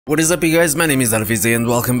What is up, you guys? My name is RVZ and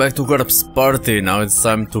welcome back to Corpse Party. Now it's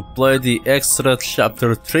time to play the extra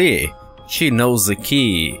chapter 3. She knows the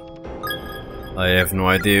key. I have no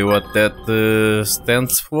idea what that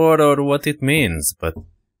stands for or what it means, but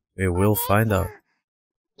we will find out.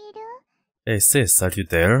 Hey sis, are you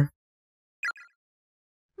there?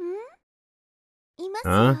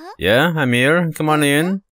 Huh? Yeah, I'm here. Come on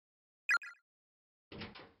in.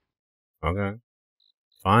 Okay.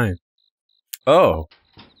 Fine. Oh.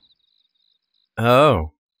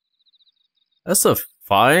 Oh. That's a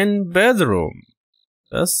fine bedroom.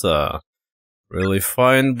 That's a really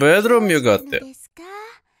fine bedroom you got there.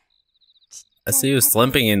 I see you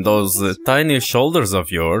slumping in those tiny shoulders of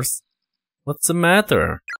yours. What's the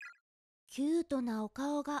matter?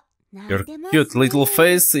 Your cute little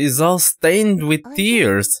face is all stained with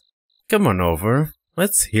tears. Come on over.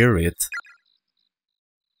 Let's hear it.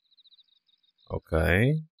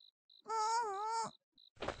 Okay.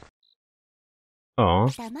 Oh.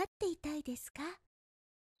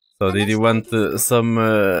 So did you want some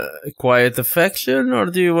quiet affection, or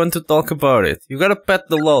do you want to talk about it? You gotta pet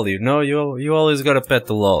the lolly, you know? You always gotta pet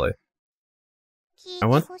the lolly. I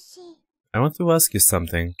want to ask you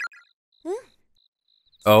something.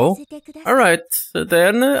 Oh? Alright,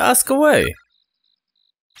 then ask away.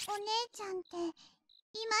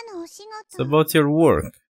 It's about your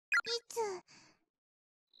work.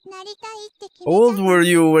 How old were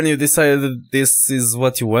you when you decided this is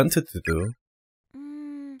what you wanted to do?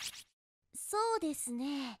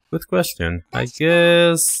 Good question. I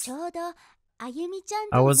guess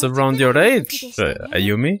I was around your age,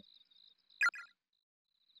 Ayumi.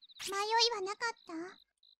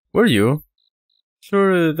 Were you?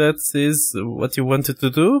 Sure that is what you wanted to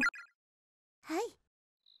do?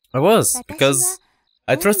 I was, because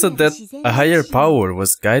I trusted that a higher power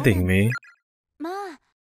was guiding me.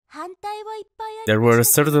 There were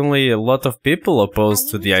certainly a lot of people opposed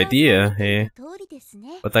to the idea, eh?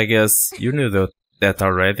 But I guess you knew that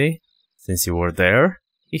already, since you were there.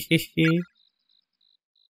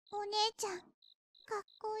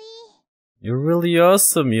 You're really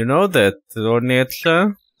awesome, you know that,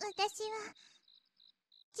 Onecha?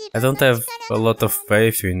 I don't have a lot of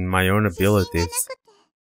faith in my own abilities.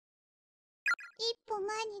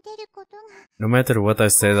 No matter what I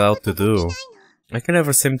set out to do, I can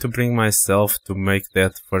never seem to bring myself to make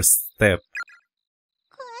that first step.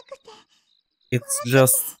 It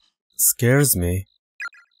just scares me.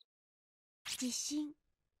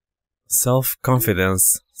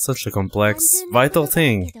 Self-confidence, such a complex, vital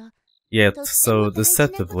thing, yet so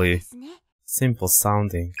deceptively simple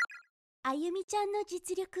sounding. I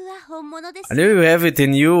know you have it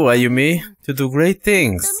in you, Ayumi, to do great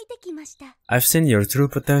things. I've seen your true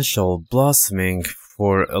potential blossoming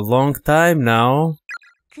for a long time now.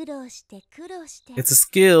 It's a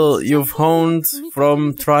skill you've honed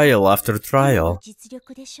from trial after trial,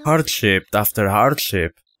 hardship after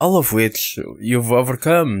hardship, all of which you've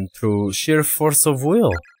overcome through sheer force of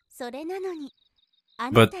will.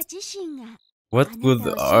 But what good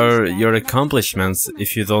are your accomplishments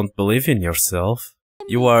if you don't believe in yourself?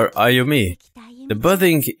 You are Ayumi, the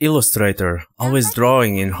budding illustrator, always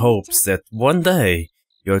drawing in hopes that one day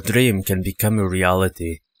your dream can become a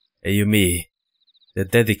reality. Ayumi, the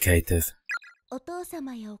dedicated.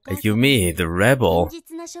 Ayumi, the rebel,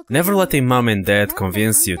 never letting mom and dad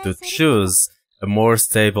convince you to choose a more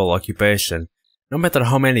stable occupation, no matter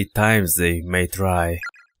how many times they may try.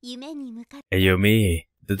 Ayumi,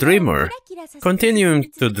 the dreamer,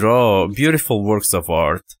 continuing to draw beautiful works of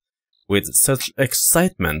art with such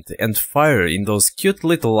excitement and fire in those cute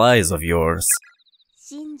little eyes of yours.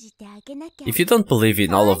 If you don't believe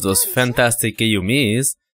in all of those fantastic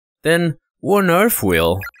Ayumis, then who on earth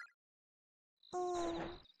will?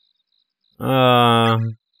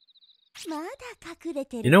 You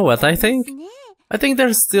know what I think? I think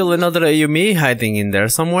there's still another Ayumi hiding in there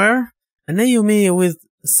somewhere. An Ayumi with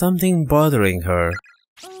something bothering her.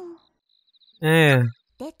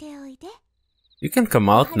 You can come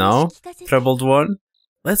out now, troubled one.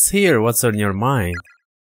 Let's hear what's on your mind.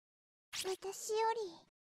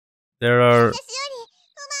 There are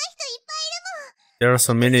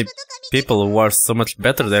so many people who are so much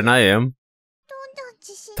better than I am.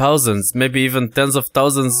 Thousands, maybe even tens of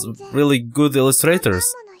thousands of really good illustrators.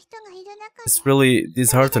 It's really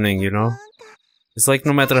disheartening, you know? It's like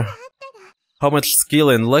no matter how much skill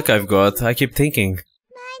and luck I've got, I keep thinking,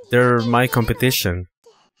 they're my competition.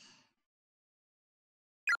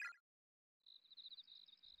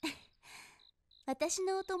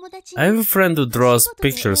 I have a friend who draws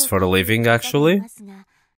pictures for a living, actually.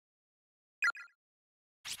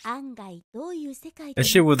 And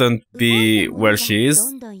she wouldn't be where she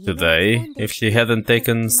is today if she hadn't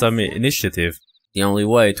taken some initiative. The only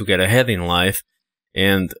way to get ahead in life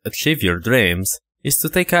and achieve your dreams is to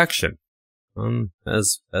take action.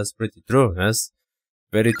 That's pretty true. That's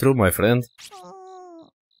very true, my friend.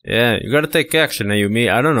 Yeah, you gotta take action,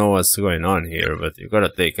 Ayumi. I don't know what's going on here, but you gotta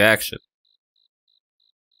take action.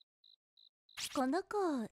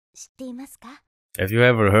 Have you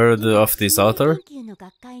ever heard of this author?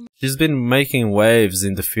 She's been making waves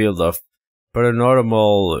in the field of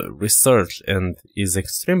paranormal research and is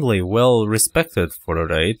extremely well respected for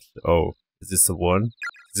her age. Oh, is this a one?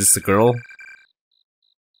 Is this a girl?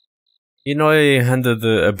 Inoue handed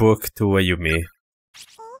a book to Ayumi.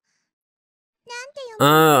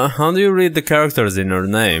 How do you read the characters in her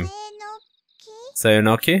name?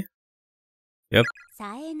 Sayonaki? Yep.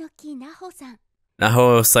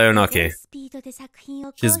 Naho Sayonaki.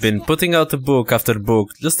 She's been putting out book after book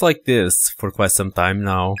just like this for quite some time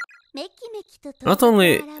now. Not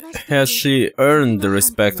only has she earned the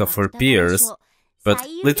respect of her peers, but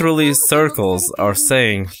literally circles are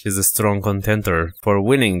saying she's a strong contender for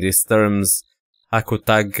winning this term's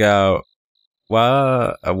Hakutaga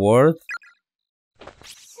award.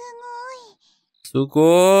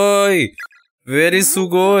 Sugoi! Very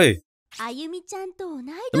sugoi!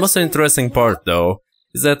 The most interesting part, though,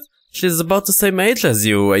 is that she's about the same age as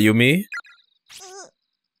you, Ayumi.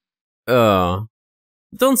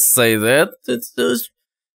 Don't say that.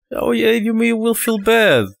 Oh yeah, Ayumi will feel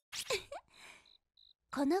bad.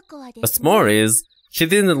 What's more is, she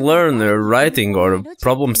didn't learn her writing or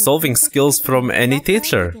problem-solving skills from any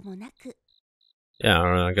teacher.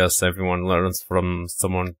 Yeah, I guess everyone learns from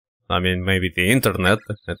someone. I mean, maybe the internet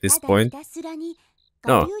at this point.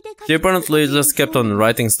 No, she apparently just kept on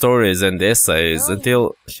writing stories and essays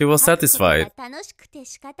until she was satisfied.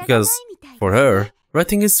 Because, for her,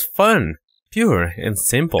 writing is fun, pure and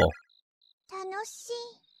simple.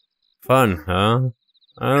 Fun, huh?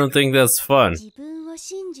 I don't think that's fun.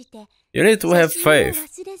 You need to have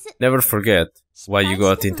faith. Never forget why you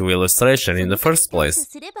got into illustration in the first place.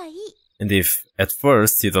 And if, at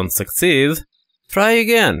first, you don't succeed, try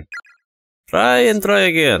again. Try and try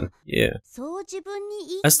again. Yeah.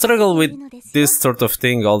 I struggle with this sort of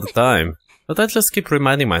thing all the time, but I just keep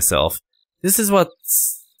reminding myself, this is what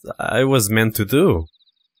I was meant to do.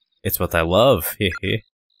 It's what I love, hehe.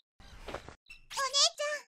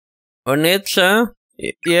 Onecha?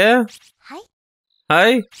 Yeah?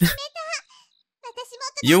 Hi?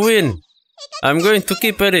 You win! I'm going to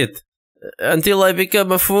keep at it until I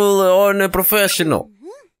become a full-on professional.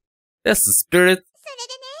 That's the spirit.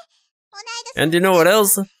 And you know what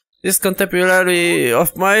else? This contemporary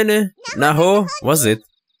of mine, Naho, was it?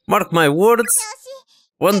 Mark my words,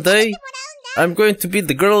 one day I'm going to be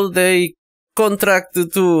the girl they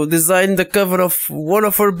contracted to design the cover of one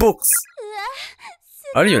of her books.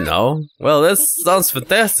 Are you now? Well, that sounds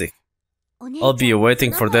fantastic. I'll be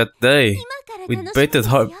waiting for that day with bated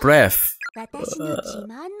breath.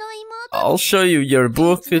 I'll show you your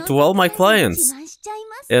book to all my clients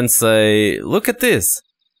and say, look at this.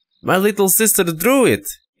 My little sister drew it.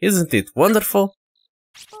 Isn't it wonderful?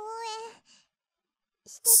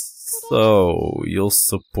 So, you'll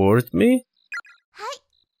support me?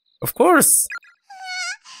 Of course!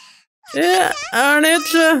 Yeah,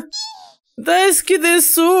 Onecha! Daisuki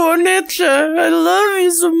desu, Onecha! I love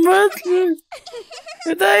you so much!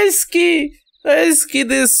 Daisuki! Daisuki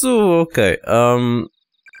desu! Okay, I'll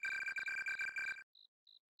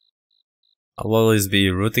always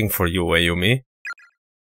be rooting for you, Ayumi.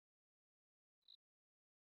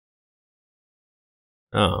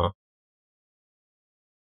 Oh.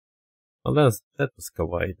 Well, that was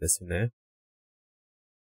kawaii desu ne.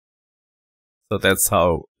 So that's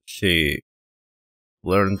how she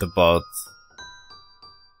learned about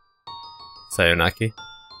Sayonaki.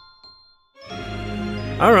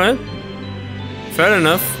 Alright. Fair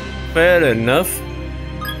enough. Fair enough.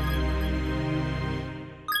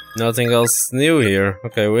 Nothing else new here.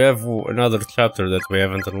 Okay, we have another chapter that we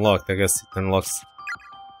haven't unlocked. I guess it unlocks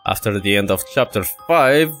after the end of chapter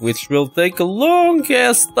 5, which will take a long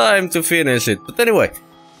ass time to finish it. But anyway,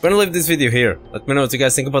 I'm gonna leave this video here. Let me know what you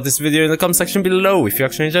guys think about this video in the comment section below. If you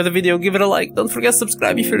actually enjoyed the video, give it a like. Don't forget to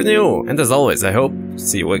subscribe if you're new. And as always, I hope to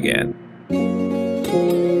see you again.